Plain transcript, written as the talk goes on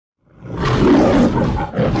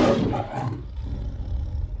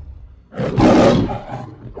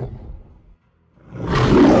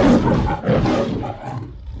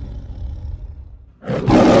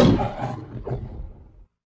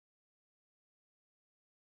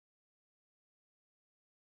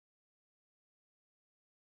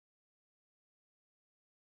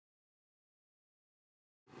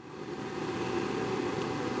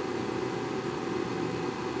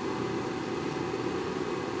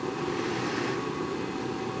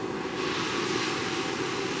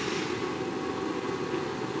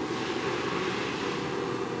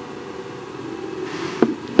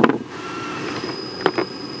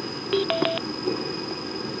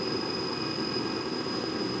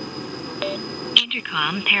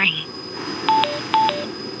Intercom pairing.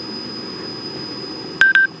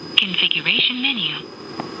 Configuration menu.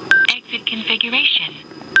 Exit configuration.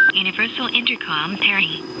 Universal intercom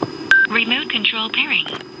pairing. Remote control pairing.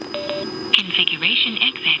 Configuration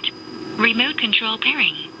exit. Remote control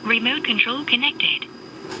pairing. Remote control connected.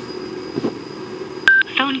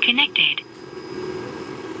 Phone connected.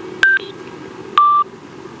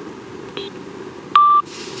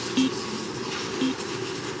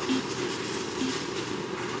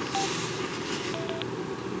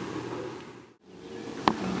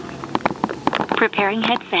 Preparing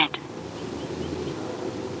headset.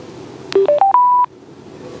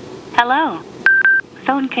 Hello.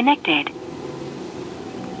 Phone connected.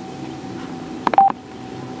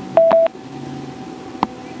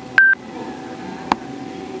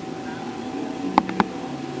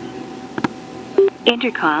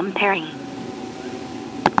 Intercom pairing.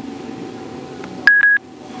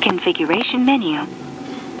 Configuration menu.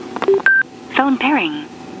 Phone pairing.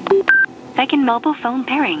 Second mobile phone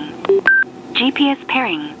pairing. GPS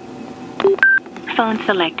pairing. Phone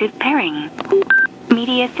selective pairing.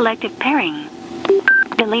 Media selective pairing.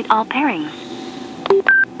 Delete all pairings.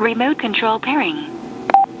 Remote control pairing.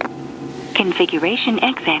 Configuration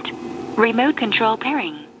exit. Remote control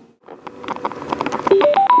pairing.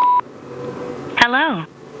 Hello.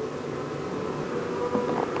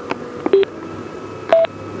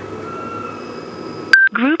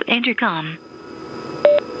 Group intercom.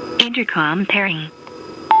 Intercom pairing.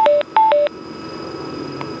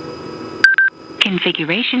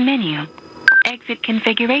 Configuration menu. Exit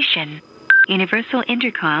configuration. Universal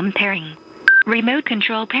intercom pairing. Remote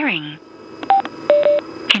control pairing.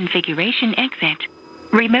 Configuration exit.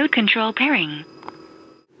 Remote control pairing.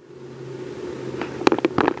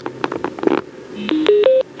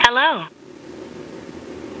 Hello.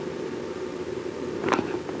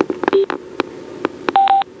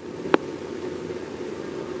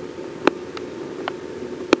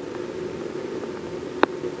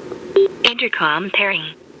 Intercom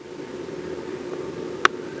pairing.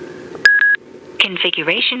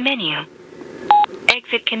 Configuration menu.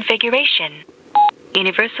 Exit configuration.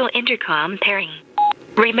 Universal intercom pairing.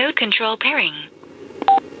 Remote control pairing.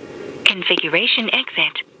 Configuration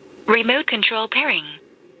exit. Remote control pairing.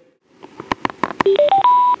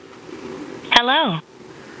 Hello.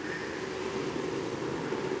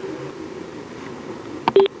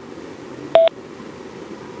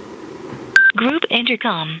 Group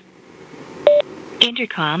intercom.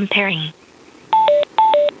 Intercom pairing.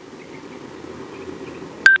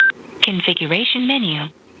 Configuration menu.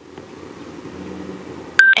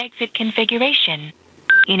 Exit configuration.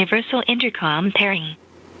 Universal intercom pairing.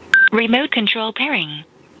 Remote control pairing.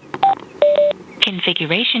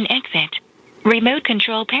 Configuration exit. Remote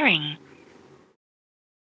control pairing.